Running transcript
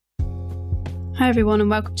Hi everyone and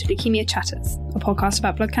welcome to Leukemia Chatters, a podcast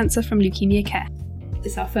about blood cancer from Leukemia Care.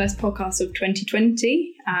 This is our first podcast of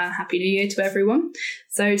 2020. Happy New Year to everyone.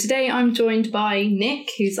 So today I'm joined by Nick,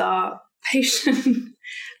 who's our Patient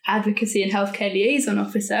Advocacy and Healthcare Liaison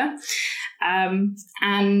Officer,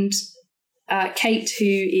 and Kate, who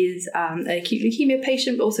is an acute leukemia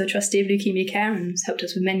patient, but also a trustee of Leukemia Care and has helped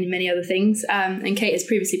us with many, many other things. And Kate has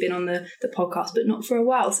previously been on the podcast, but not for a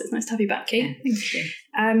while, so it's nice to have you back, Kate. Yeah, thank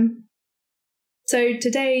you. So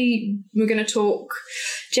today we're going to talk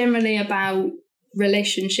generally about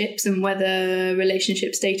relationships and whether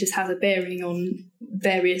relationship status has a bearing on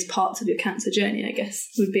various parts of your cancer journey, I guess,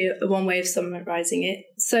 would be one way of summarising it.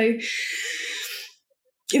 So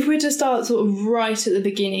if we're to start sort of right at the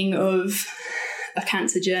beginning of a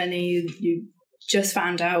cancer journey, you just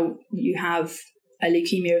found out you have a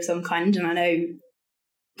leukemia of some kind, and I know,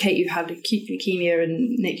 Kate, you've had acute leukemia and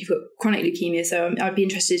Nick, you've got chronic leukemia, so I'd be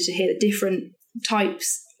interested to hear the different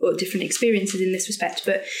types or different experiences in this respect.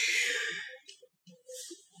 But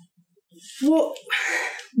what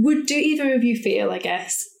do either of you feel, I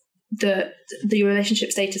guess, that the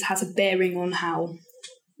relationship status has a bearing on how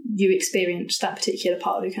you experience that particular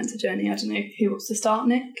part of your cancer journey? I don't know who wants to start.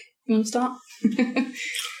 Nick, you want to start?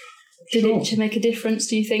 Did it make a difference,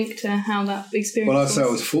 do you think, to how that experience Well, I'd was? say I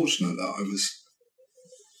was fortunate that I was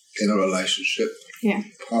in a relationship,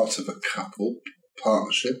 part of a couple,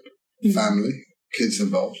 partnership, family, kids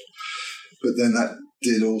involved. But then that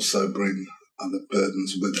did also bring other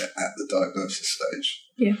burdens with it at the diagnosis stage.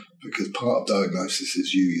 Yeah. Because part of diagnosis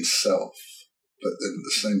is you yourself, but then at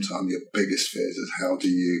the same time, your biggest fears is how do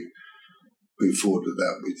you move forward with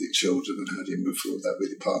that with your children and how do you move forward with that with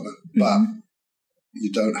your partner. But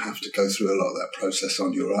you don't have to go through a lot of that process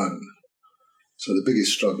on your own. So the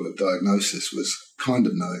biggest struggle of diagnosis was kind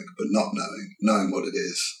of knowing, but not knowing what it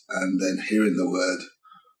is, and then hearing the word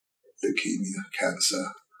leukemia, cancer,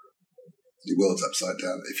 your world's upside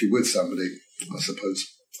down. If you're with somebody, I suppose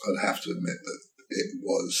I'd have to admit that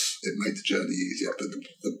it made the journey easier, but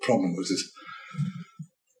the problem was is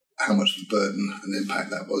how much of a burden and impact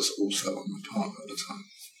that was also on my partner at the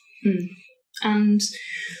time. And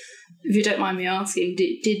if you don't mind me asking,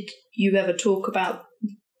 did you ever talk about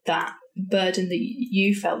that burden that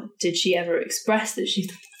you felt? Did she ever express that she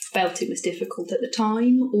felt it was difficult at the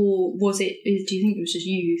time, or do you think it was just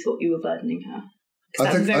you who thought you were burdening her? Because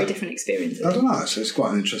that's a very different experience. I don't know. It's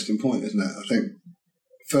quite an interesting point, isn't it? I think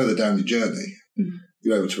further down your journey,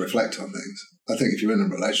 you're able to reflect on things. I think if you're in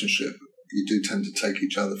a relationship, you do tend to take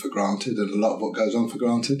each other for granted, and a lot of what goes on for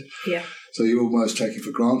granted. Yeah. So you're almost taking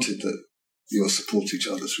for granted that you'll support each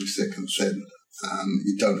other through thick and thin.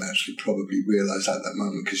 You don't actually probably realise at that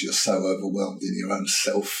moment because you're so overwhelmed in your own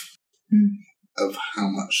self of how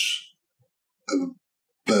much of a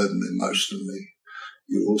burden emotionally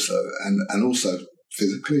you're also, and also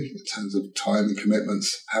physically in terms of time and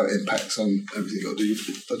commitments, how it impacts on everything you've got to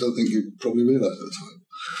do. I don't think you probably realise at the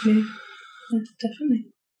time. Yeah, definitely.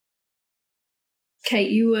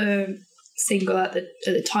 Kate, you were single at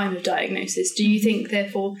the time of diagnosis. Do you think,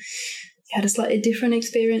 therefore, you had a slightly different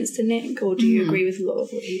experience to Nick, or do you agree with a lot of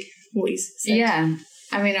what he's said? Yeah,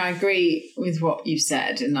 I mean, I agree with what you've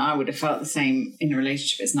said, and I would have felt the same in a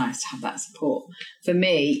relationship. It's nice to have that support. For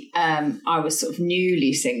me, I was sort of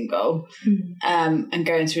newly single and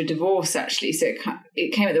going through a divorce, actually, so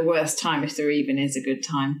it came at the worst time, if there even is a good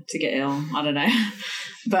time to get ill. I don't know.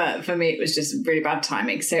 But for me, it was just really bad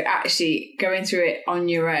timing. So actually going through it on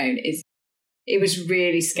your own it was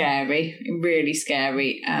really scary,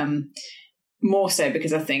 more so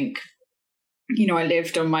because I think, I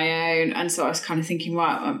lived on my own, and so I was kind of thinking,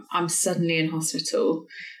 right, I'm suddenly in hospital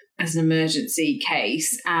as an emergency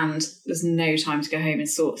case, and there's no time to go home and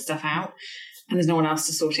sort stuff out, and there's no one else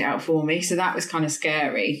to sort it out for me. So that was kind of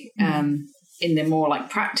scary in the more like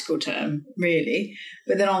practical term, really.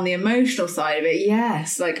 But then on the emotional side of it,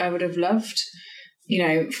 yes, like I would have loved,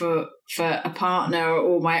 for a partner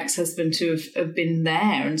or my ex-husband to have been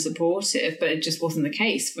there and supportive, but it just wasn't the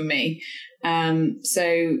case for me.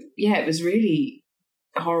 So yeah, it was really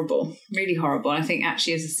horrible. And I think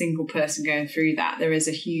actually as a single person going through that, there is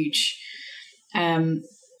a huge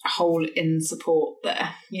hole in support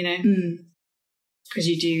there, because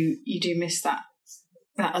you do miss that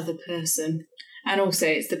other person. And also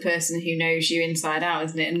it's the person who knows you inside out,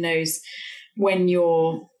 isn't it? And knows when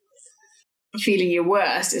you're feeling your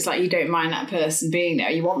worst, it's like you don't mind that person being there.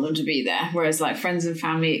 You want them to be there. Whereas like friends and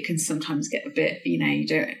family, it can sometimes get a bit, you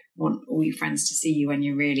don't want all your friends to see you when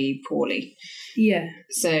you're really poorly. Yeah.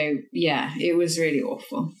 So yeah, it was really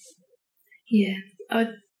awful. Yeah.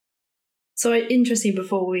 So interesting,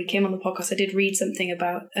 before we came on the podcast, I did read something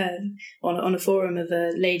about on a forum of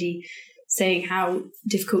a lady saying how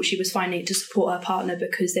difficult she was finding it to support her partner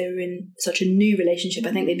because they were in such a new relationship.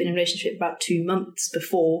 I think they'd been in a relationship about 2 months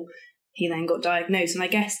before he then got diagnosed. And I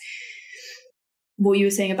guess what you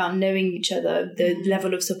were saying about knowing each other, the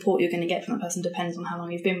level of support you're going to get from that person depends on how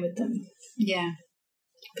long you've been with them. Yeah.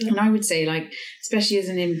 And I would say, like, especially as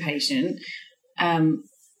an inpatient,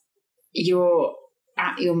 you're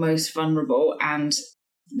at your most vulnerable, and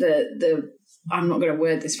the I'm not going to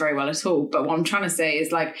word this very well at all, but what I'm trying to say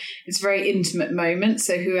is, like, it's a very intimate moment.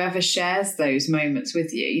 So whoever shares those moments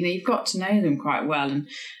with you, you know, you've got to know them quite well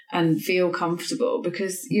and feel comfortable,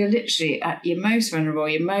 because you're literally at your most vulnerable,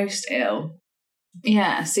 you're most ill.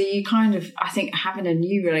 Yeah, so you kind of, I think having a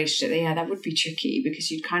new relationship, yeah, that would be tricky,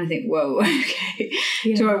 because you'd kind of think, whoa, okay,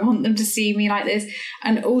 do I want them to see me like this?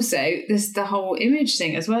 And also there's the whole image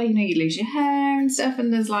thing as well, you know, you lose your hair and stuff,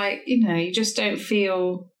 and there's, like, you know, you just don't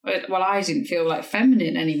feel, well, I didn't feel like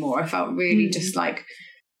feminine anymore. I felt really just like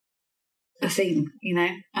a thing, you know,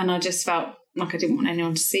 and I just felt like I didn't want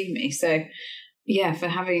anyone to see me. So yeah, for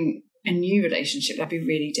having a new relationship, that'd be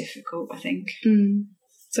really difficult, I think.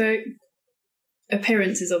 So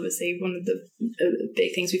appearance is obviously one of the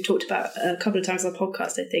big things we've talked about a couple of times on the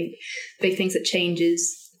podcast. I think big things that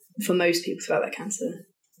changes for most people throughout their cancer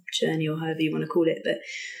journey, or however you want to call it. But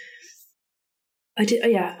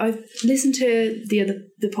I've listened to the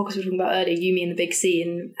podcast we were talking about earlier, You, Me and the Big C,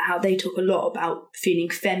 and how they talk a lot about feeling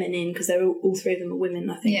feminine, because they're all three of them are women,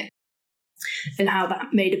 I think. Yeah. And how that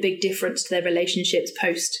made a big difference to their relationships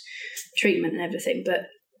post treatment and everything. But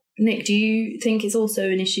Nick, do you think it's also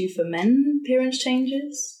an issue for men, appearance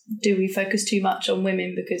changes? Do we focus too much on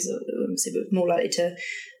women because obviously we're more likely to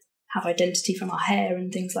have identity from our hair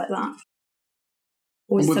and things like that?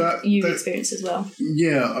 Or is that you've experienced as well?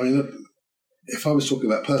 Yeah, I mean, if I was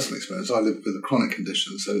talking about personal experience, I live with a chronic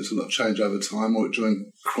condition, so it's a lot of change over time or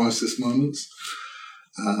during crisis moments.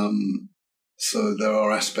 So there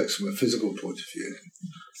are aspects from a physical point of view.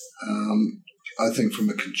 I think from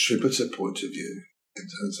a contributor point of view, in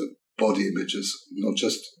terms of body images, not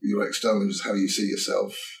just your external images, how you see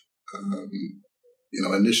yourself. You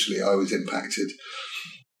know, initially I was impacted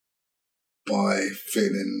by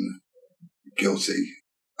feeling guilty,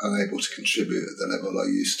 unable to contribute at the level I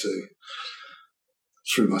used to,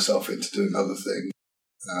 threw myself into doing other things.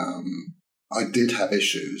 I did have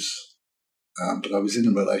issues, but I was in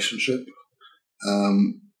a relationship,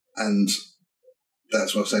 and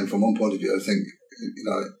that's what I'm saying. From one point of view, I think, you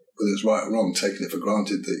know, whether it's right or wrong, taking it for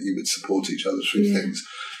granted that you would support each other through things.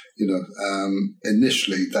 You know,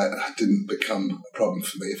 initially that didn't become a problem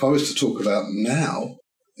for me. If I was to talk about now,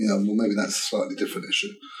 you know, well, maybe that's a slightly different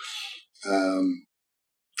issue.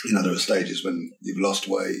 You know, there are stages when you've lost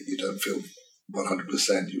weight, you don't feel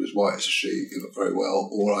 100%, you're as white as a sheet, you look very well,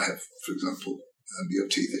 or I have, for example, you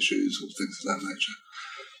have teeth issues or things of that nature.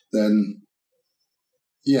 Then,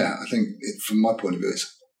 yeah, I think from my point of view,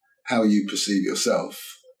 it's how you perceive yourself,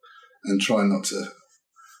 and try not to.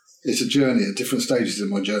 It's a journey at different stages in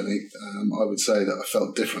my journey. I would say that I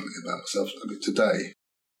felt differently about myself. I mean, today,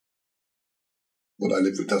 what I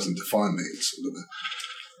live with doesn't define me. It's sort of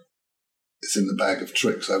it's in the bag of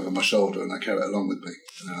tricks over my shoulder, and I carry it along with me.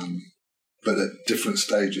 But at different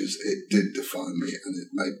stages, it did define me, and it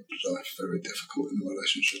made life very difficult in the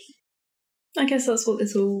relationship. I guess that's what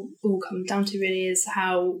this all comes down to, really, is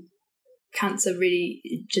how cancer really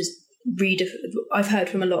just I've heard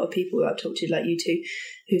from a lot of people who I've talked to, like you two,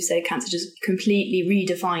 who say cancer just completely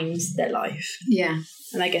redefines their life. Yeah.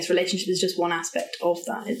 And I guess relationship is just one aspect of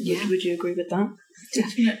that. Would you agree with that?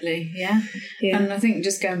 Definitely, yeah. And I think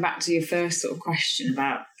just going back to your first sort of question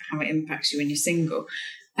about how it impacts you when you're single,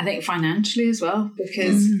 I think financially as well,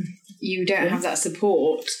 because you don't have that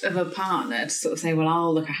support of a partner to sort of say, well,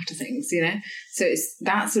 I'll look after things, you know. So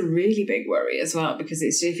that's a really big worry as well, because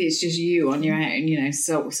if it's just you on your own, you know,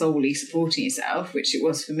 solely supporting yourself, which it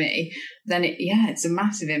was for me, then it's a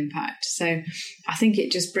massive impact. So I think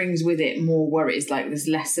it just brings with it more worries, like there's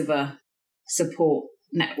less of a support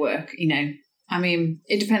network, you know. I mean,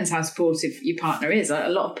 it depends how supportive your partner is. A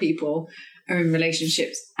lot of people are in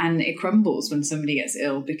relationships and it crumbles when somebody gets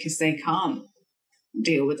ill because they can't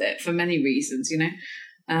deal with it for many reasons, you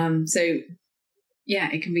know. So yeah,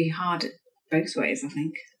 it can be hard both ways, I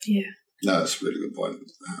think. Yeah. No, that's a really good point.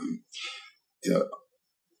 You know,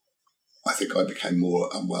 I think I became more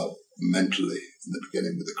unwell mentally in the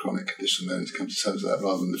beginning with the chronic condition, learning to come to terms with that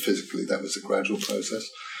rather than the physically. That was a gradual process.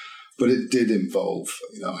 But it did involve,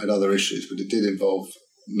 you know, I had other issues, but it did involve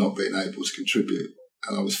not being able to contribute.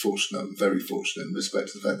 And I was fortunate, very fortunate in respect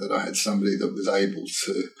to the fact that I had somebody that was able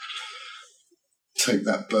to take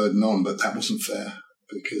that burden on, but that wasn't fair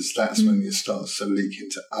because that's when you start to leak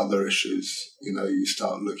into other issues. You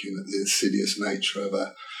start looking at the insidious nature of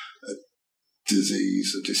a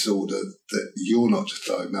disease, a disorder that you're not just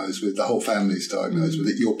diagnosed with, the whole family's diagnosed with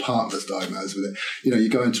it, your partner's diagnosed with it. You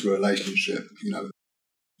go into a relationship,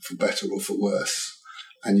 for better or for worse,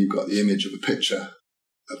 and you've got the image of a picture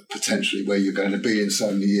of potentially where you're going to be in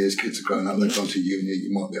so many years. Kids are grown up, they've gone to uni,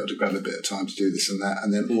 you might be able to grab a bit of time to do this and that,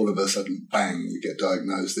 and then all of a sudden, bang, you get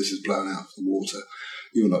diagnosed, this is blown out of the water.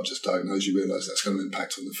 You're not just diagnosed, you realise that's going to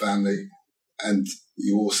impact on the family, and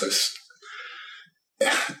you also...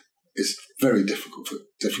 It's very different for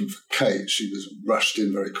Kate. She was rushed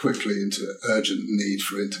in very quickly into an urgent need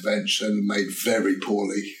for intervention, made very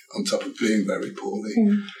poorly on top of being very poorly.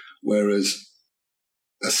 Whereas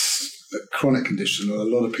a chronic condition, or a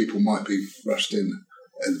lot of people might be rushed in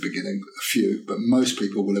at the beginning, a few, but most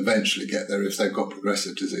people will eventually get there if they've got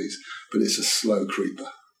progressive disease. But it's a slow creeper.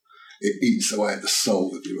 It eats away at the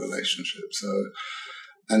soul of your relationship.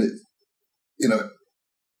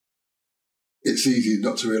 It's easy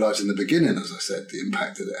not to realise in the beginning, as I said, the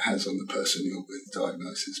impact that it has on the person you're with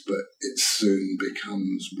diagnosis, but it soon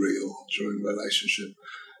becomes real during a relationship.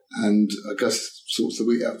 And I guess sorts the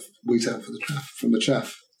wheat out from the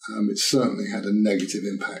chaff. It certainly had a negative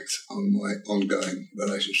impact on my ongoing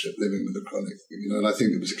relationship living with a chronic, and I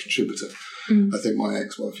think it was a contributor. I think my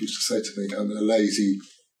ex-wife used to say to me, I'm a lazy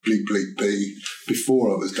bleep bleep bee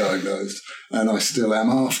before I was diagnosed, and I still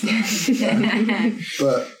am after.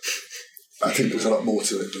 But I think there's a lot more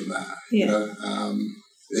to it than that.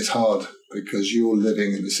 It's hard because you're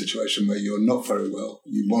living in a situation where you're not very well.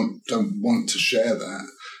 You don't want to share that.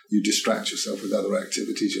 You distract yourself with other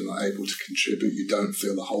activities. You're not able to contribute. You don't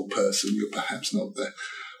feel the whole person. You're perhaps not the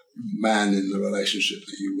man in the relationship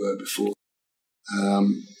that you were before.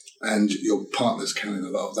 And your partner's carrying a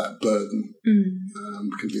lot of that burden.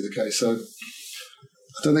 Can be the case. So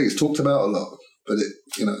I don't think it's talked about a lot, but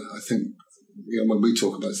I think, when we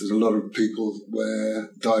talk about this, there's a lot of people where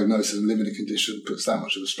diagnosis and living a condition puts that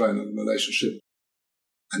much of a strain on the relationship.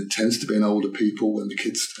 And it tends to be in older people when the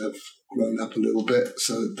kids have grown up a little bit,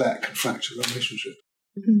 so that can fracture the relationship.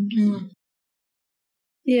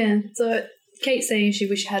 Yeah, so Kate's saying she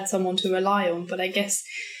wished she had someone to rely on, but I guess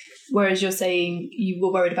whereas you're saying you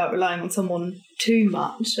were worried about relying on someone too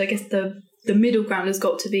much, I guess the middle ground has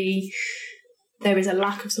got to be there is a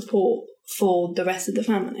lack of support for the rest of the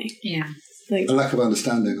family. Yeah. Like, a lack of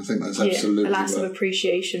understanding, I think that's absolutely a lack right. of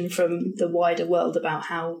appreciation from the wider world about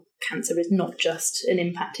how cancer is not just an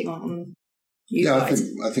impacting on you guys.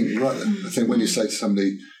 I think you're right there. I think when you say to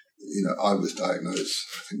somebody, I was diagnosed,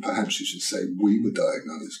 I think perhaps you should say we were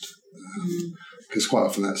diagnosed. Because quite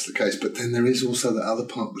often that's the case. But then there is also the other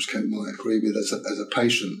part which Kate might agree with. As a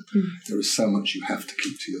patient, there is so much you have to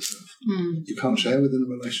keep to yourself. You can't share within a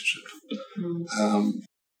relationship.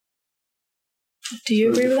 Do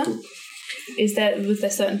you agree with that? Was there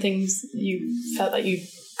certain things you felt like you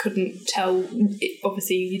couldn't tell?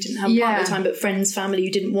 Obviously, you didn't have part of the time, but friends, family,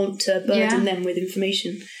 you didn't want to burden them with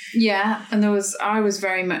information. Yeah, and I was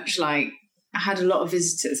very much like, I had a lot of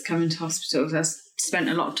visitors coming to hospitals. I spent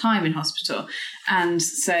a lot of time in hospital, and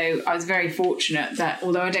so I was very fortunate that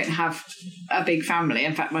although I don't have a big family,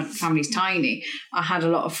 in fact my family's tiny, I had a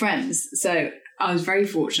lot of friends. So I was very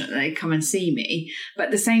fortunate that they'd come and see me. But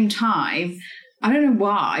at the same time, I don't know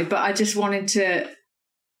why, but I just wanted to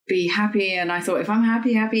be happy. And I thought, if I'm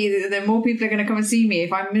happy, then more people are going to come and see me.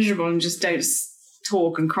 If I'm miserable and just don't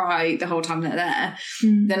talk and cry the whole time they're there,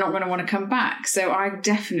 they're not going to want to come back. So I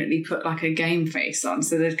definitely put like a game face on.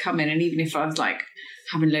 So they'd come in, and even if I was like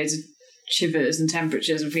having loads of shivers and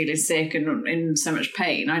temperatures and feeling sick and in so much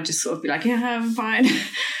pain, I'd just sort of be like, yeah, I'm fine,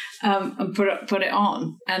 and put it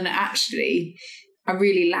on. And actually, I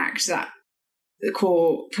really lacked that the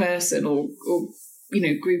core person or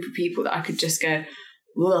group of people that I could just go,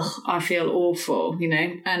 ugh, I feel awful,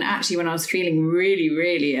 And actually, when I was feeling really,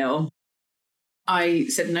 really ill, I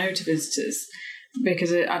said no to visitors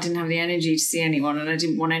because I didn't have the energy to see anyone, and I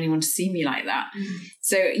didn't want anyone to see me like that.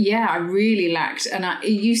 So yeah, I really lacked, and it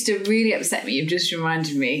used to really upset me. You've just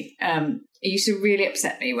reminded me. It used to really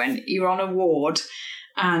upset me when you're on a ward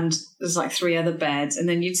and there's like 3 other beds, and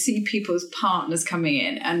then you'd see people's partners coming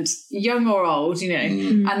in, and young or old,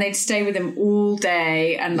 and they'd stay with them all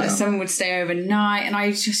day, and like someone would stay overnight, and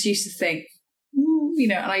I just used to think,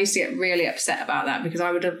 and I used to get really upset about that because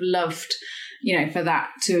I would have loved, for that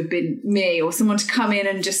to have been me, or someone to come in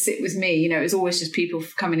and just sit with me. It was always just people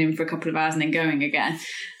coming in for a couple of hours and then going again.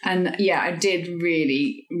 And yeah, I did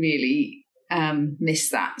really, really miss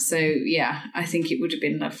that. So yeah, I think it would have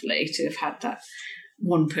been lovely to have had that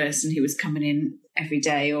one person who was coming in every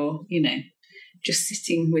day, or just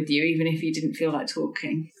sitting with you, even if you didn't feel like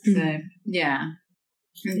talking. So, yeah,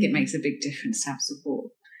 I think it makes a big difference to have support.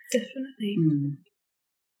 Definitely.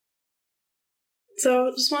 So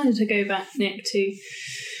I just wanted to go back, Nick, to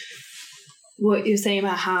what you were saying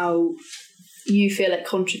about how you feel it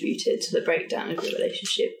contributed to the breakdown of your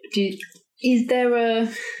relationship. Is there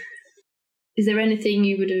anything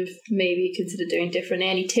you would have maybe considered doing differently?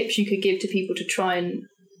 Any tips you could give to people to try and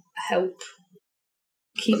help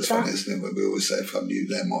keep That's that? funny, isn't it? When we always say, if I knew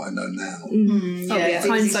then what I know now.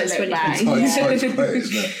 Hindsight's 2020. Hindsight's great,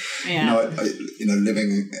 isn't it? Yeah.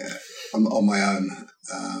 Living on my own,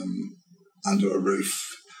 under a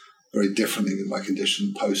roof, very differently with my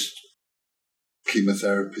condition, post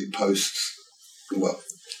chemotherapy,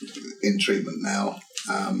 in treatment now,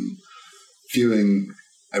 viewing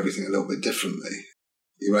everything a little bit differently.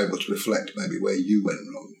 You're able to reflect maybe where you went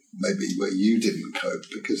wrong, maybe where you didn't cope,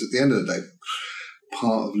 because at the end of the day,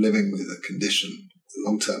 part of living with a condition, a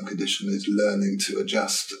long-term condition, is learning to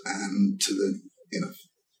adjust and to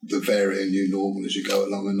the varying new normal as you go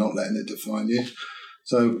along and not letting it define you.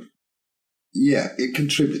 So, yeah, it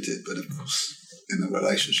contributed, but of course, in a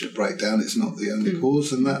relationship breakdown, it's not the only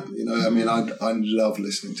cause. And that, I love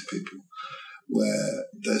listening to people where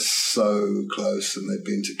they're so close and they've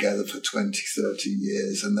been together for 20, 30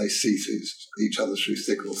 years and they see through each other through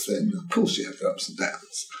thick or thin. Of course, you have your ups and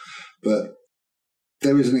downs, but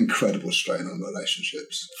there is an incredible strain on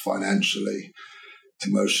relationships, financially,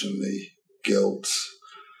 emotionally, guilt,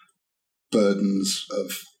 burdens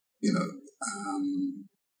of,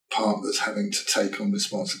 partners having to take on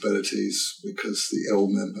responsibilities because the ill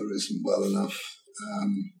member isn't well enough.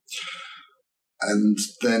 And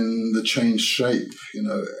then the change shape,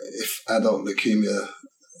 if adult leukemia,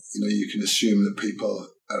 you can assume that people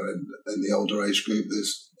are in the older age group,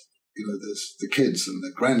 there's the kids and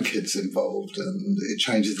the grandkids involved, and it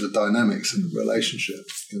changes the dynamics of the relationship.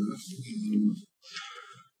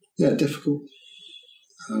 Yeah, difficult.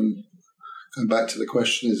 Going back to the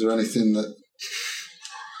question, is there anything that...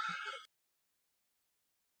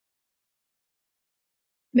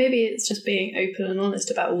 Maybe it's just being open and honest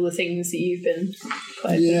about all the things that you've been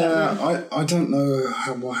quite open about. I don't know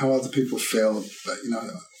how other people feel, but,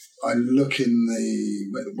 I look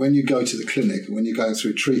when you go to the clinic, when you're going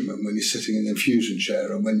through treatment, when you're sitting in an infusion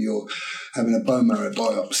chair, and when you're having a bone marrow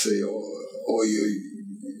biopsy, or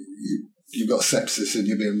you've got sepsis and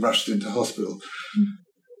you're being rushed into hospital.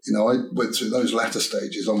 I went through those latter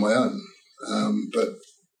stages on my own, but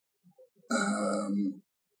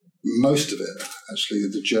most of it, actually,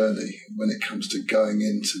 the journey when it comes to going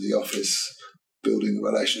into the office, building a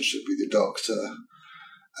relationship with your doctor,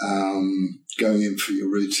 going in for your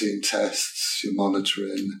routine tests, your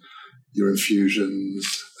monitoring, your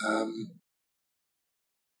infusions.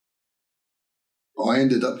 I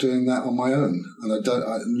ended up doing that on my own,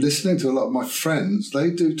 and listening to a lot of my friends,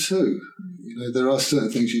 they do too. There are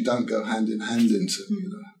certain things you don't go hand in hand into.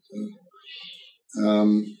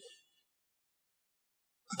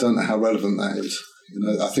 I don't know how relevant that is.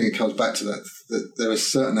 I think it comes back to that there are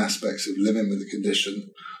certain aspects of living with a condition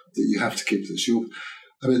that you have to keep this.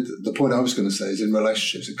 The point I was going to say is in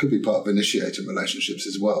relationships, it could be part of initiating relationships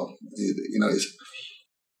as well.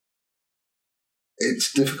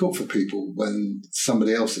 It's difficult for people when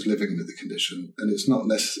somebody else is living with the condition, and it's not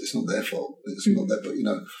their fault. It's not their, but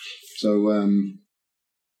So I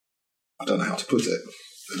don't know how to put it.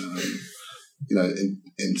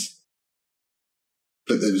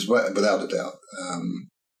 But there was, without a doubt, I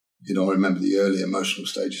remember the early emotional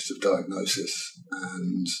stages of diagnosis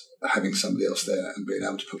and having somebody else there and being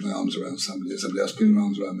able to put my arms around somebody and somebody else putting their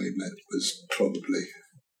arms around me, and it was probably...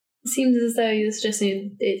 It seems as though you're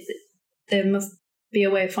suggesting there must be a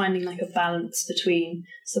way of finding like a balance between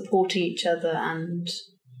supporting each other and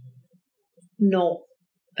not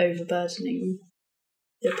overburdening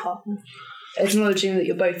your partner. Acknowledging that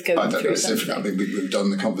you're both going through something. I don't know, it's different. I mean, we've done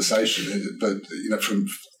the conversation, but,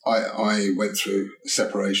 I went through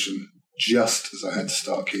separation just as I had to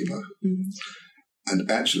start chemo.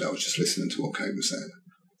 And actually, I was just listening to what Kate was saying.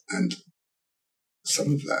 And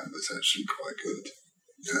some of that was actually quite good.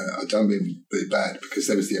 I don't mean be bad, because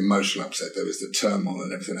there was the emotional upset, there was the turmoil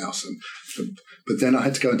and everything else. But then I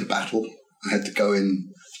had to go into battle. I had to go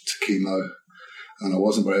in to chemo. And I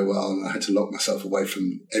wasn't very well, and I had to lock myself away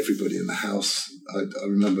from everybody in the house. I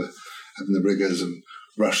remember having the rigours and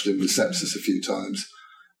rushed in with sepsis a few times.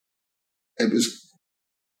 It was,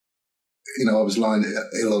 I was lying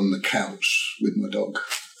ill on the couch with my dog.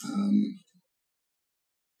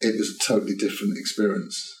 It was a totally different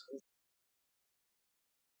experience.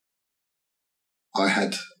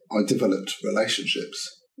 I developed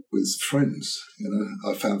relationships with friends.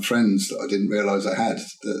 I found friends that I didn't realise I had.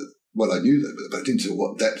 I knew them, but I didn't know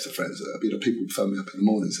what depth of friends. People would phone me up in the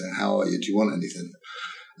morning and say, "How are you? Do you want anything?"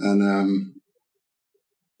 And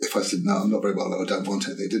if I said, "No, I'm not very well, I don't want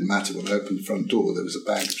anything," it didn't matter. When I opened the front door, there was a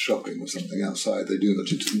bag of shopping or something outside. They knew that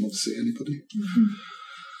I didn't want to see anybody. Mm-hmm.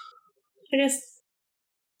 I guess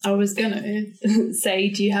I was going to say,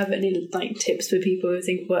 do you have any tips for people who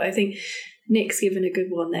think, well, I think Nick's given a good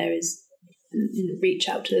one there, is reach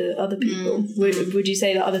out to other people. Would you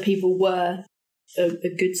say that other people were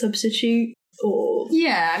a good substitute? Or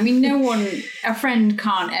yeah, I mean, a friend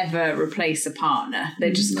can't ever replace a partner.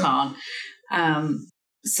 They just can't.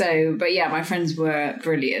 But yeah, my friends were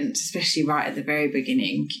brilliant, especially right at the very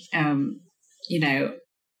beginning.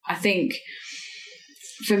 I think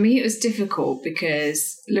for me it was difficult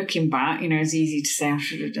because looking back, it's easy to say I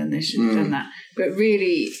should have done this, should have done that. But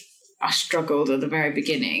really, I struggled at the very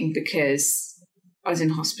beginning because I was in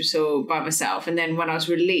hospital by myself. And then when I was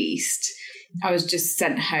released, I was just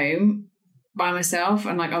sent home by myself.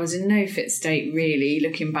 And I was in no fit state, really,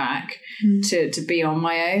 looking back, to be on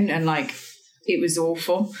my own. And it was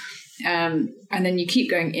awful. And then you keep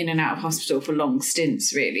going in and out of hospital for long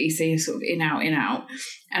stints, really. So you're sort of in, out.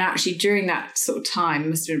 And actually during that sort of time,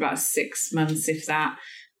 must have been about 6 months, if that,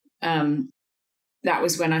 that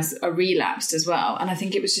was when I relapsed as well. And I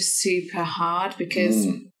think it was just super hard because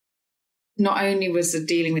not only was it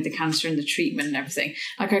dealing with the cancer and the treatment and everything,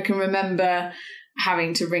 I can remember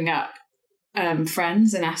having to ring up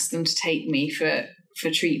friends and ask them to take me for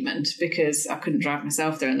treatment because I couldn't drive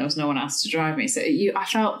myself there and there was no one else to drive me. So I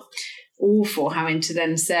felt awful having to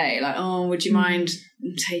then say would you mind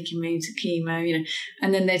taking me to chemo,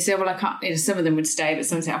 and then they'd say, well, I can't, some of them would stay, but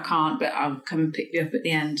some would say, I can't, but I'll come and pick you up at the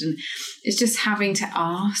end. And it's just having to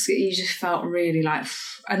ask, you just felt really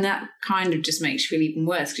and that kind of just makes you feel even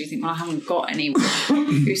worse because you think, well, I haven't got anyone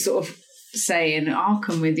who sort of saying, I'll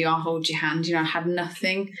come with you, I'll hold your hand. I had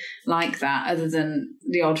nothing like that other than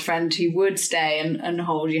the odd friend who would stay and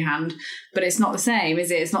hold your hand. But it's not the same, is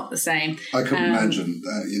it? It's not the same. I can imagine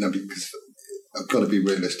that, because I've got to be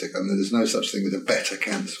realistic. I mean, there's no such thing with a better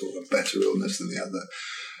cancer or a better illness than the other.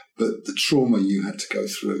 But the trauma you had to go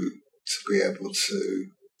through to be able to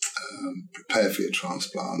prepare for your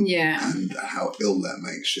transplant and how ill that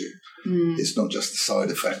makes you. It's not just the side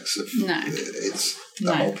effects of it's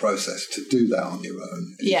the whole process. To do that on your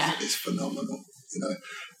own is phenomenal.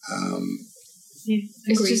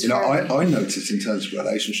 It's just I noticed in terms of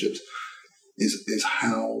relationships is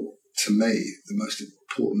how, to me, the most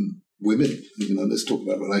important women, let's talk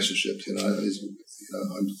about relationships,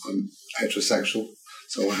 I'm heterosexual,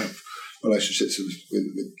 so I have relationships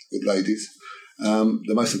with ladies.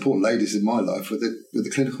 The most important ladies in my life were the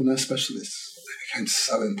clinical nurse specialists. They became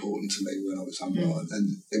so important to me when I was unborn,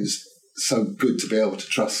 and it was so good to be able to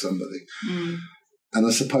trust somebody. And I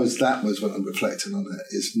suppose that was when I'm reflecting on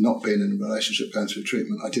it, is not being in a relationship, going through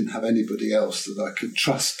treatment. I didn't have anybody else that I could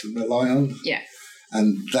trust and rely on. Yeah.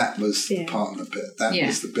 And that was the partner bit. That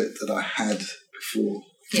was the bit that I had before.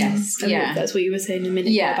 Yes, that's what you were saying a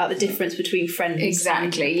minute ago about the difference between friends.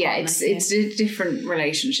 Exactly, and it's a different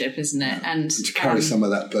relationship, isn't it? And to carry some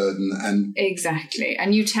of that burden, and exactly,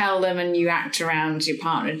 and you tell them and you act around your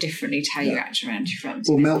partner differently to how you act around your friends.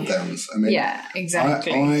 Well, meltdowns. I mean,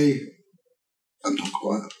 exactly. I'm not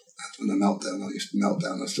quite. When I melt down, I used to melt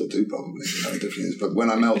down. I still do probably, different things. But when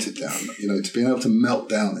I melted down, to be able to melt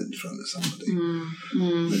down in front of somebody,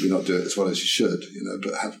 maybe not do it as well as you should,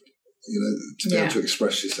 but have. To be able to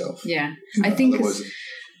express yourself. Yeah. I think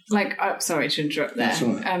sorry to interrupt there. That's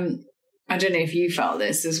all right. I don't know if you felt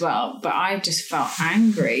this as well, but I just felt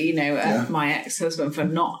angry, at my ex-husband for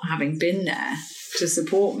not having been there to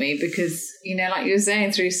support me because, like you were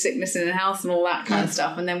saying, through sickness and health and all that kind of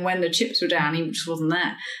stuff. And then when the chips were down, he just wasn't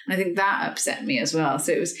there. And I think that upset me as well.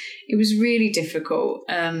 So it was really difficult,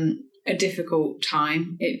 a difficult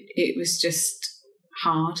time. It was just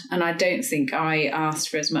hard, and I don't think I asked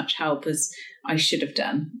for as much help as I should have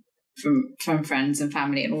done from friends and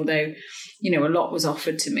family. And although a lot was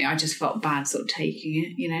offered to me, I just felt bad sort of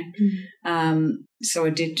taking it. So I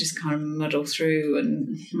did just kind of muddle through,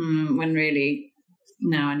 and when really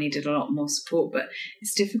I needed a lot more support. But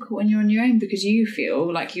it's difficult when you're on your own because you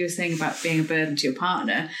feel like you were saying about being a burden to your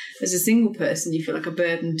partner. As a single person, you feel like a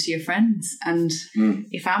burden to your friends and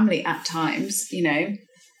your family at times.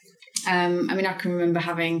 I can remember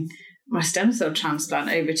having my stem cell transplant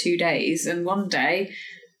over 2 days, and one day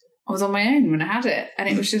I was on my own when I had it, and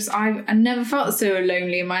it was just I never felt so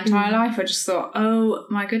lonely in my entire life. I just thought, oh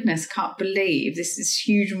my goodness, can't believe this is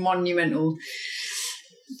huge monumental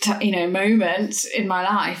moment in my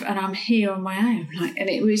life, and I'm here on my own. And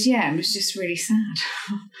it was just really sad.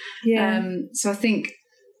 Yeah. So I think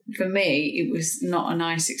for me, it was not a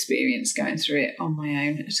nice experience going through it on my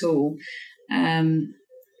own at all.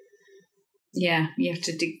 You have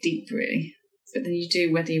to dig deep, really. But then you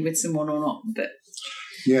do, whether you're with someone or not. But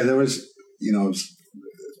yeah, there was, I was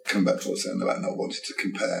coming back to what I was saying about not wanting to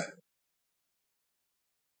compare.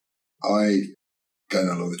 Going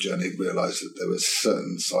along the journey, realised that there were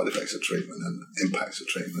certain side effects of treatment and impacts of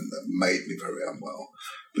treatment that made me very unwell.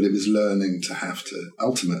 But it was learning to have to,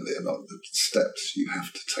 ultimately, a lot of the steps you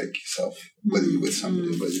have to take yourself, whether you're with somebody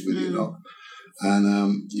or whether you're not.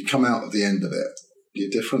 And you come out at the end of it, you're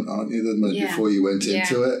different, aren't you, than before you went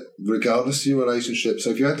into it, regardless of your relationship.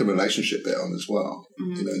 So if you had the relationship bit on as well,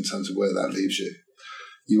 in terms of where that leaves you,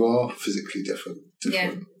 you are physically different.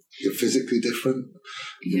 Yeah. You're physically different,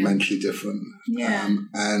 you're mentally different. Yeah.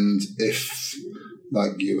 And if,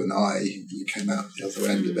 like you and I, you came out the other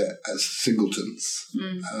end of it as singletons,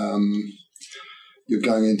 you're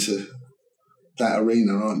going into that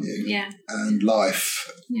arena, aren't you? Yeah. And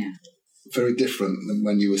life, very different than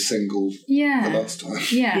when you were single the last time.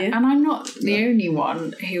 Yeah. And I'm not the only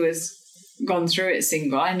one who has gone through it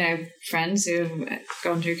single. I know friends who have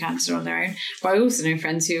gone through cancer on their own, but I also know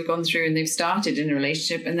friends who have gone through and they've started in a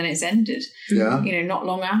relationship and then it's ended. Yeah, not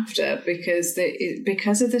long after, because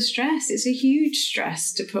of the stress. It's a huge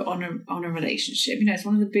stress to put on a relationship. It's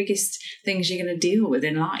one of the biggest things you're going to deal with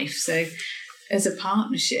in life. So, as a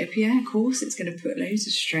partnership, of course, it's going to put loads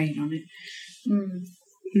of strain on it.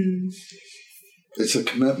 It's a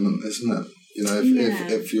commitment, isn't it?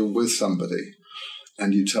 If you're with somebody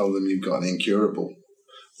and you tell them you've got an incurable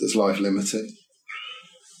that's life limited,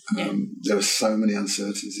 there are so many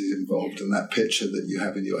uncertainties involved, and that picture that you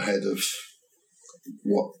have in your head of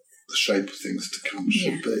what the shape of things to come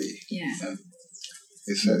should be. Yeah.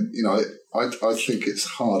 It's I think it's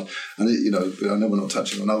hard, and I know we're not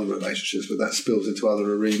touching on other relationships, but that spills into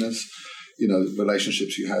other arenas.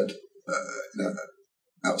 Relationships you had,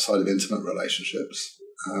 outside of intimate relationships,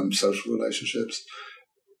 social relationships.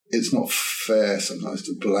 It's not fair sometimes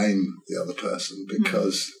to blame the other person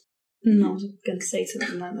because. No, I was going to say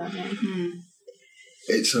something like that. Yeah.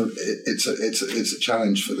 It's a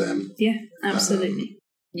challenge for them. Yeah, absolutely.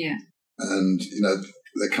 And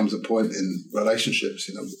there comes a point in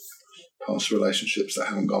relationships, past relationships that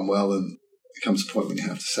haven't gone well, and there comes a point when you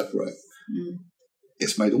have to separate.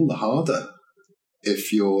 It's made all the harder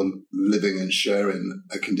if you're living and sharing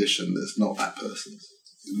a condition that's not that person's.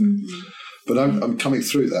 But I'm coming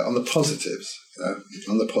through that on the positives.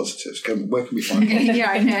 Where can we find that? Yeah,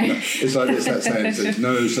 I know. It's like this, that saying, there's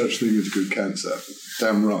no such thing as good cancer.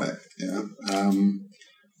 Damn right. Yeah.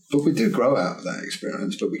 But we do grow out of that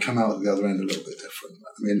experience, but we come out at the other end a little bit different.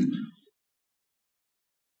 I mean,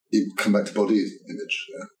 you come back to body image.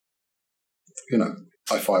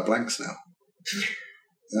 I fire blanks now.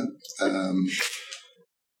 Yeah.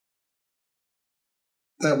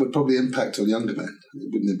 That would probably impact on younger men.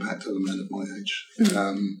 It wouldn't impact on men of my age.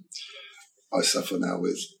 I suffer now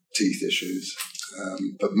with teeth issues.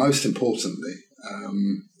 But most importantly,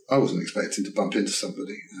 I wasn't expecting to bump into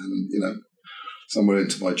somebody. And, somewhere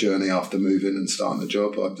into my journey after moving and starting a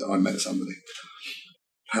job, I met somebody.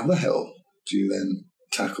 How the hell do you then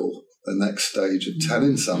tackle the next stage of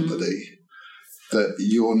telling somebody that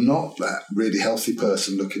you're not that really healthy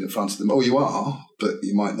person looking in front of them? Oh, you are, but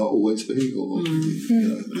you might not always be. Or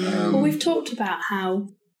well, we've talked about how,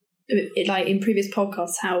 like in previous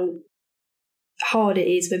podcasts, how hard it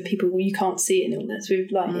is when you can't see an illness. We've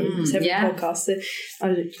in several podcasts.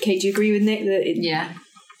 So, Kate, do you agree with Nick that?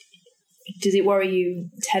 Does it worry you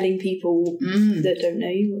telling people that don't know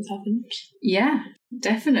you what's happened? Yeah,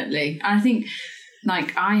 definitely. I think.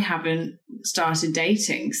 I haven't started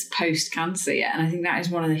dating post-cancer yet, and I think that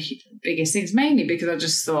is one of the biggest things, mainly because I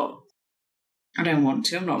just thought, I don't want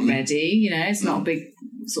to, I'm not ready, it's not a big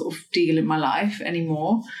sort of deal in my life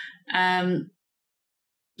anymore.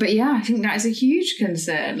 But I think that is a huge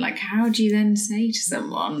concern. How do you then say to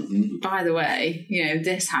someone, by the way,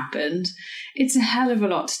 this happened? It's a hell of a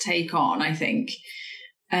lot to take on, I think.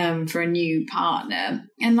 For a new partner.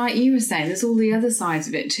 And like you were saying, there's all the other sides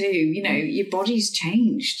of it too. Your body's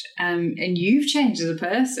changed and you've changed as a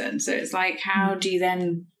person. So it's how do you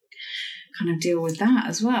then kind of deal with that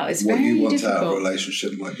as well? It's what very you want difficult. Out of a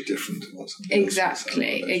relationship might be different to what somebody else wants out of a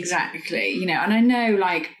relationship. Exactly. And I know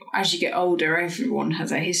as you get older, everyone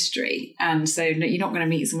has a history, and so you're not going to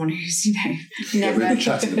meet someone who's never we were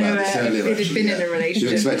chatting about this earlier, been in a relationship.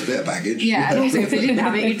 You expect a bit of baggage. Yeah, and also if they didn't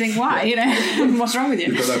have it, you'd think, why? What's wrong with you?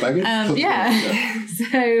 You've got no baggage.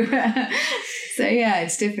 So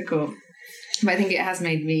it's difficult. But I think it has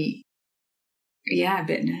made me, a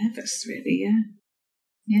bit nervous, really,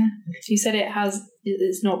 Yeah. You said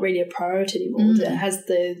it's not really a priority anymore. It has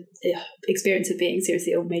the experience of being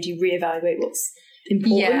seriously ill made you reevaluate what's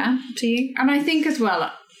important to you. And I think as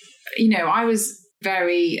well, I was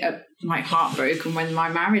very heartbroken when my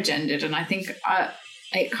marriage ended, and I think I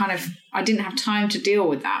didn't have time to deal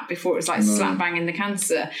with that before it was slap bang in the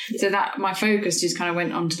cancer. So that my focus just kind of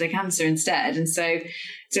went onto the cancer instead. And so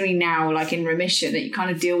it's only now, in remission, that you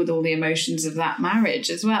kind of deal with all the emotions of that marriage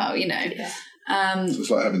as well, Yeah. So it's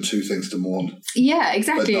like having two things to mourn. Yeah,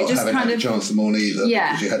 exactly. But not having had the chance to mourn either,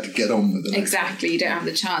 because you had to get on with it. Exactly, you don't have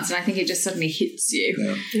the chance, and I think it just suddenly hits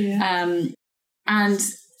you. Yeah. And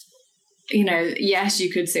yes, you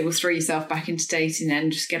could say, well, throw yourself back into dating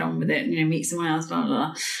and just get on with it, meet someone else, blah, blah,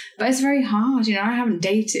 blah. But it's very hard. I haven't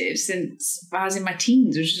dated since I was in my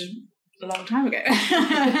teens, which is a long time ago.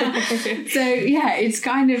 So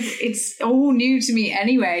it's all new to me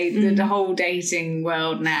anyway, the whole dating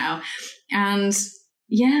world now. And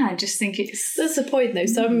I just think that's the point though.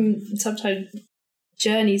 Sometimes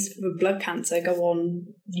journeys for blood cancer go on,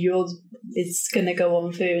 yours is going to go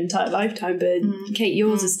on for your entire lifetime, but Kate,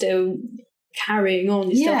 yours is still carrying on.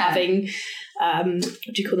 You're still having what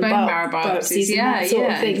do you call them, bone marrow biopsies and that sort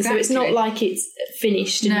of thing. Exactly. So it's not like it's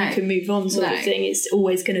finished and you can move on sort of thing. It's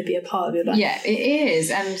always going to be a part of your life. Yeah, it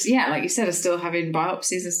is. And like you said, I'm still having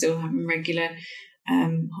biopsies, I'm still having regular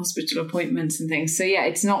hospital appointments and things. So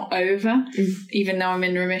it's not over, even though I'm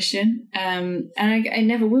in remission, and I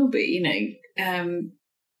never will be.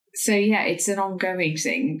 So it's an ongoing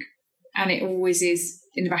thing, and it always is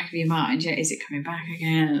in the back of your mind. Is it coming back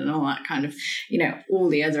again, and all that kind of all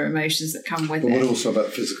the other emotions that come with it. But what also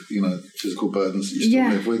about physical burdens that you still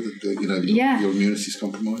live with? Your immunity's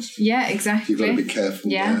compromised. Yeah, exactly. You've got to be careful.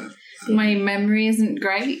 There. My memory isn't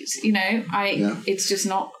great, it's just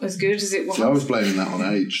not as good as it was. See, I was blaming that on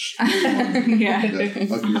age. I've got a bit of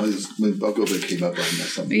chemo brain or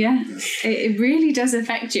something. It really does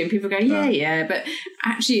affect you, and people go, but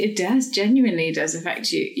actually it does, genuinely does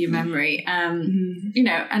affect your memory.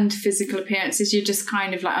 And physical appearances, you're just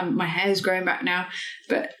kind of like, my hair's growing back now,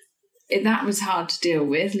 but that was hard to deal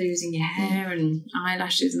with, losing your hair and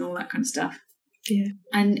eyelashes and all that kind of stuff. Yeah,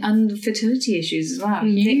 and fertility issues as well.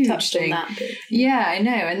 Nick touched on that bit. Yeah, I know,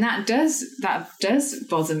 and that does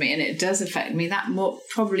bother me, and it does affect me. That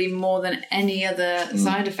probably more than any other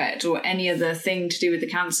side effect or any other thing to do with the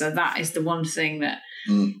cancer. That is the one thing that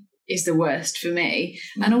is the worst for me,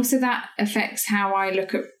 and also that affects how I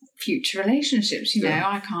look at future relationships.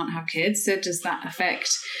 I can't have kids, so does that affect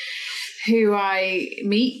who I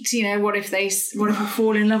meet? What if I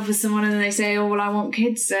fall in love with someone and they say, oh, well, I want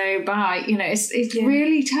kids, so bye. It's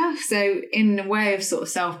really tough. So in a way of sort of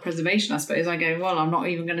self-preservation, I suppose, I go, well, I'm not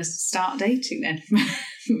even going to start dating then.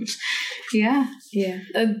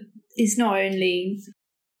 It's not only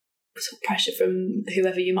sort of pressure from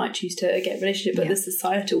whoever you might choose to get a relationship, but the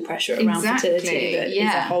societal pressure around fertility that is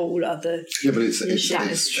a whole other but it's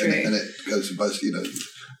that is true. And it goes to both,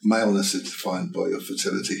 maleness is defined by your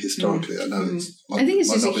fertility historically. I know I think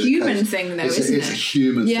it's just a human thing, though, isn't it? It's a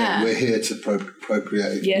human thing. We're here to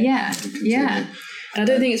procreate. And I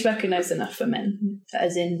don't think it's recognised enough for men,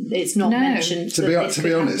 as in it's not mentioned. To be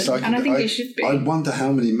honest, I think it should be. I wonder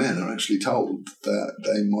how many men are actually told that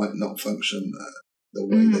they might not function the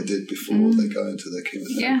way they did before they go into their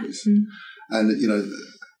chemotherapies. And,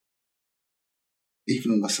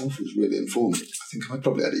 even myself was really informed. I think I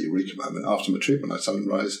probably had a eureka moment after my treatment. I suddenly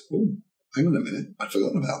realised, oh, hang on a minute, I'd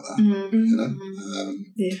forgotten about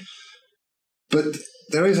that. But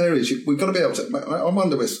there is areas we've got to be able to. I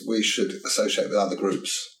wonder if we should associate with other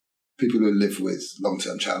groups, people who live with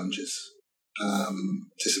long-term challenges,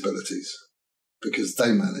 disabilities, because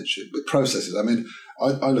they manage it with processes. I mean,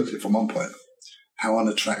 I look at it from one point, how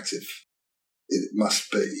unattractive it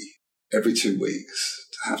must be every 2 weeks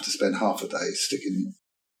to have to spend half a day sticking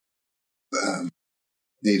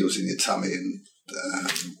needles in your tummy and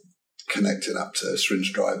connecting up to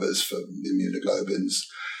syringe drivers for immunoglobulins,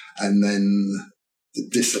 and then the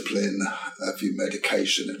discipline of your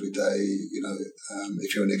medication every day,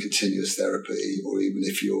 if you're in a continuous therapy or even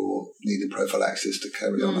if you're needing prophylaxis to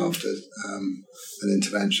carry on after an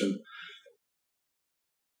intervention.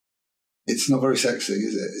 It's not very sexy,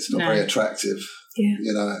 is it? It's not very attractive,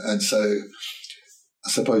 and so I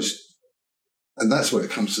suppose, and that's where it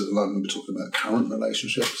comes to the line when we're talking about current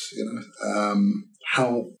relationships,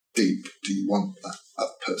 how deep do you want that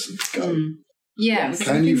other person to go?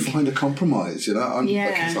 Can you find a compromise?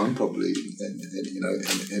 Because I'm probably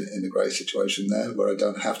in a great situation there where I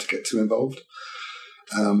don't have to get too involved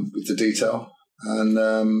with the detail, and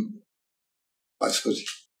I suppose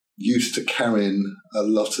used to carrying a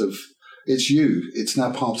lot of, it's you, it's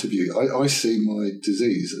now part of you. I see my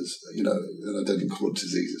disease as, and I don't even call it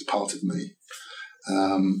disease, it's part of me.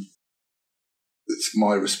 It's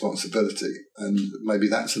my responsibility, and maybe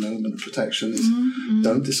that's an element of protection.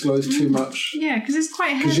 Don't disclose too much. Yeah, because it's quite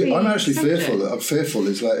heavy. I'm actually fearful. I'm fearful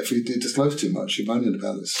is like if you do disclose too much, you're moaning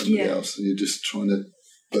about it to somebody else, and you're just trying to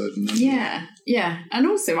burden them. Yeah. And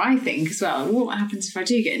also, I think as well, what happens if I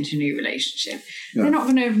do get into a new relationship? They're not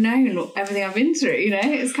going to have known everything I've been through.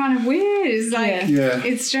 It's kind of weird. It's like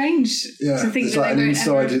it's strange to think it's that like they an won't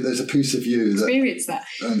inside. ever There's a piece of you experience that.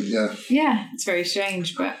 It's very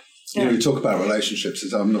strange, but. We talk about relationships.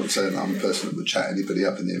 I'm not saying I'm a person that would chat anybody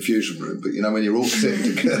up in the infusion room, but when you're all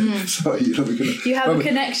sitting together, you have a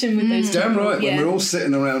connection with those people. Damn right. When we're all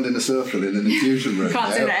sitting around in a circle in an infusion room,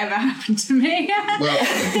 can't say that ever happened to me. Well,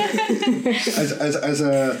 as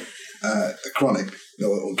a chronic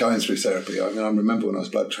or going through therapy, I remember when I was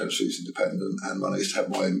blood transfusion dependent, and when I used to have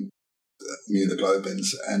my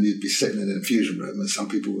immunoglobulins, and you'd be sitting in an infusion room, and some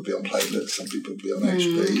people would be on platelets, some people would be on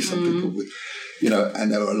HP, some people would,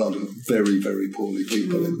 and there were a lot of very, very poorly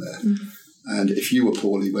people in there. And if you were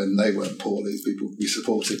poorly when they weren't poorly, people would be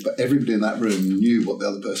supportive, but everybody in that room knew what the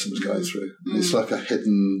other person was going through. It's like a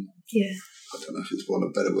hidden, I don't know if it's one of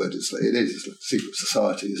a better word. It's like a secret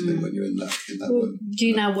society, isn't it? When you're in that room. Do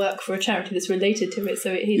you now work for a charity that's related to it?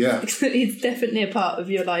 So it's definitely a part of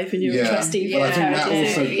your life, and you're a trustee for a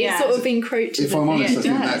charity. It sort of encroaches. If I'm honest, I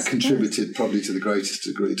think that contributed probably to the greatest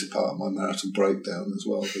degree to part of my marital breakdown as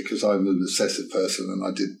well, because I'm an obsessive person, and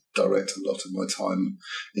I did direct a lot of my time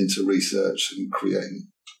into research and creating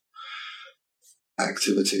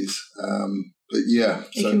activities.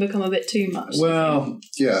 It can become a bit too much. Well,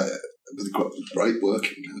 with great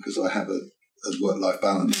working, because I have a work-life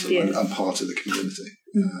balance, and I'm part of the community.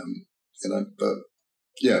 But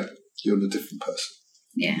you're a different person.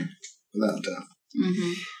 Without a doubt.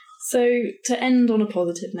 So to end on a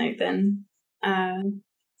positive note, then,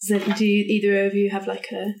 so do either of you have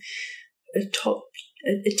like a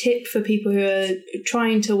tip for people who are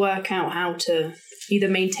trying to work out how to either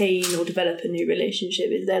maintain or develop a new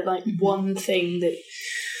relationship? Is there like one thing that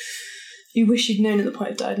you wish you'd known at the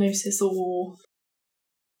point of diagnosis, or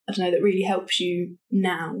I don't know, that really helps you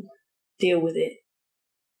now deal with it?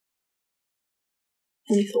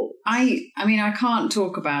 Any thoughts? I can't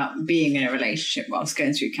talk about being in a relationship whilst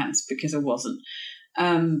going through cancer because I wasn't.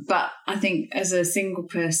 But I think as a single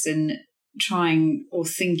person trying or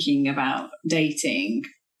thinking about dating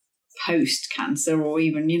post-cancer, or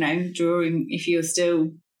even, during, if you're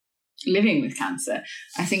still living with cancer,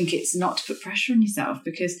 I think it's not to put pressure on yourself,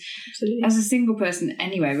 because as a single person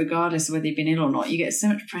anyway, regardless of whether you've been ill or not, you get so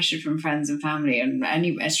much pressure from friends and family and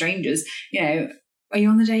strangers. Are you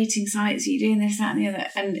on the dating sites? Are you doing this, that and the other?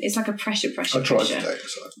 And it's like a pressure. I tried to date a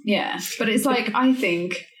site. Yeah, but it's like, I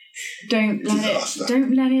think don't let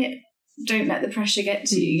the pressure get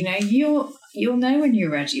to you. You'll know when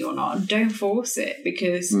you're ready or not, and don't force it,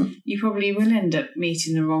 because you probably will end up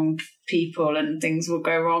meeting the wrong people and things will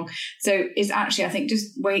go wrong. So it's actually, I think,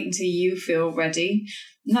 just wait until you feel ready,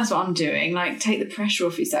 and that's what I'm doing. Like, take the pressure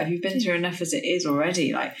off yourself. You've been through enough as it is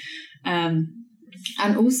already.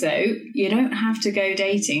 And also, you don't have to go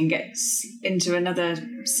dating and get into another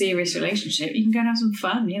serious relationship. You can go and have some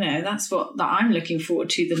fun. That's that I'm looking forward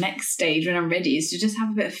to. The next stage when I'm ready is to just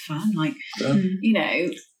have a bit of fun.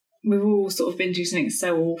 We've all sort of been through something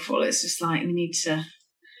so awful. It's just like we need to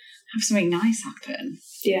have something nice happen.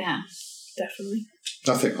 Yeah, definitely.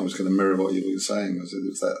 I think I was going to mirror what you were saying. Was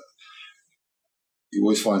that you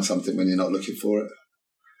always find something when you're not looking for it,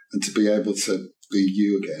 and to be able to be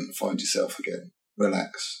you again, find yourself again,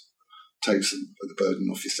 relax, take some of the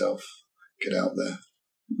burden off yourself, get out there,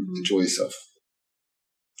 enjoy yourself,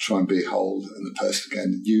 try and be whole and the person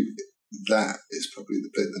again. That is probably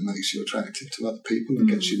the bit that makes you attractive to other people and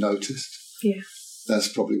gets you noticed. Yeah, that's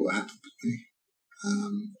probably what happened with me,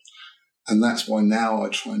 and that's why now I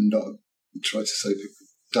try to say to people,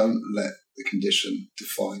 don't let the condition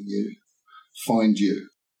define you. Find you,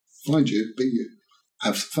 be you,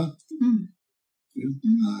 have some fun.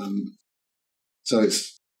 So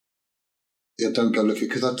it's don't go looking,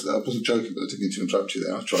 because I wasn't joking, but I didn't mean to interrupt you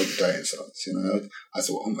there. I tried the dating sites, I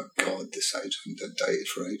thought, oh my God, this age, I haven't dated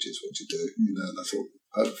for ages, what do you do? And I thought,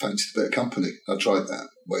 I fancied a bit of company. I tried that,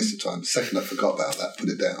 waste of time. The second I forgot about that, put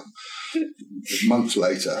it down. Months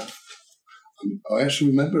later, I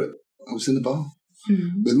actually remember it. I was in the bar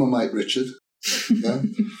with my mate Richard. Yeah.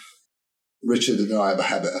 Richard and I have a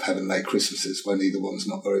habit of having late Christmases when either one's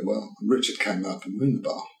not very well. And Richard came up and we were in the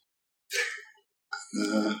bar.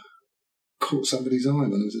 And caught somebody's eye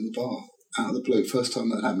when I was in the bar, out of the blue. First time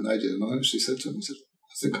that happened, I did. And I actually said to him, I said,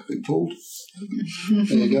 think I've been pulled.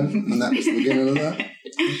 There you go. And that was the beginning of that.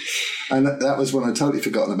 And that was when I'd totally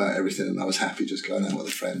forgotten about everything, and I was happy just going out with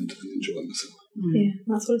a friend and enjoying myself. Yeah,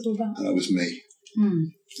 that's what it's all about. And that was me.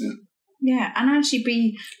 Yeah. Yeah, and actually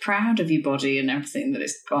be proud of your body and everything that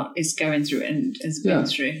it's going through and has been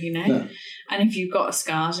through, you know. Yeah. And if you've got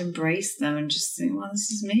scars, embrace them and just think, well,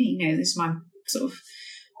 this is me, you know, this is my sort of,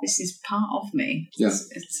 this is part of me. Yeah.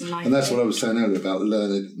 It's a life. And that's what I was saying earlier about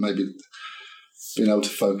learning, maybe being able to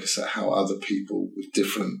focus at how other people with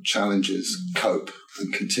different challenges cope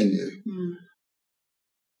and continue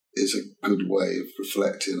is a good way of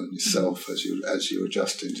reflecting on yourself as you're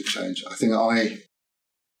adjusting to change. I think I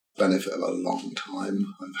benefit of a long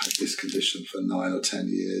time. I've had this condition for 9 or 10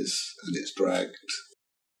 years, and it's dragged,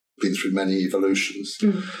 been through many evolutions.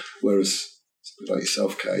 Whereas, like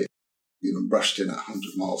yourself, Kate, you rushed in at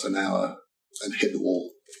 100 miles an hour and hit the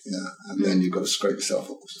wall, and then you've got to scrape yourself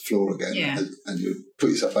up off the floor again, and you put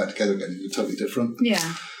yourself back together again, and you're totally different.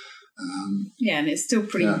 And it's still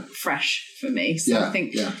pretty fresh for me. So I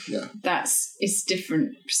think it's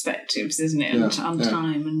different perspectives, isn't it? And on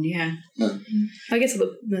time, and I guess that's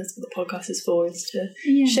what the podcast is for, is to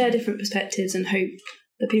share different perspectives and hope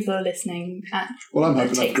that people are listening. Well, I'm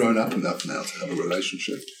hoping I've grown up enough now to have a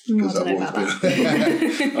relationship, because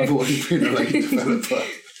I've always been a late developer.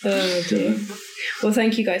 Oh dear. Well,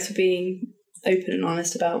 thank you guys for being open and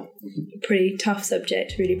honest about a pretty tough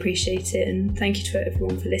subject. Really appreciate it, and thank you to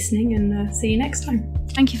everyone for listening, and see you next time.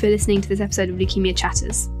 Thank you for listening to this episode of Leukemia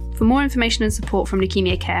Chatters. For more information and support from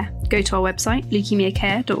Leukemia Care, go to our website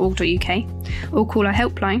leukemiacare.org.uk or call our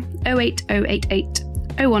helpline 08088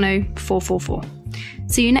 010 444.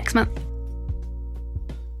 See you next month.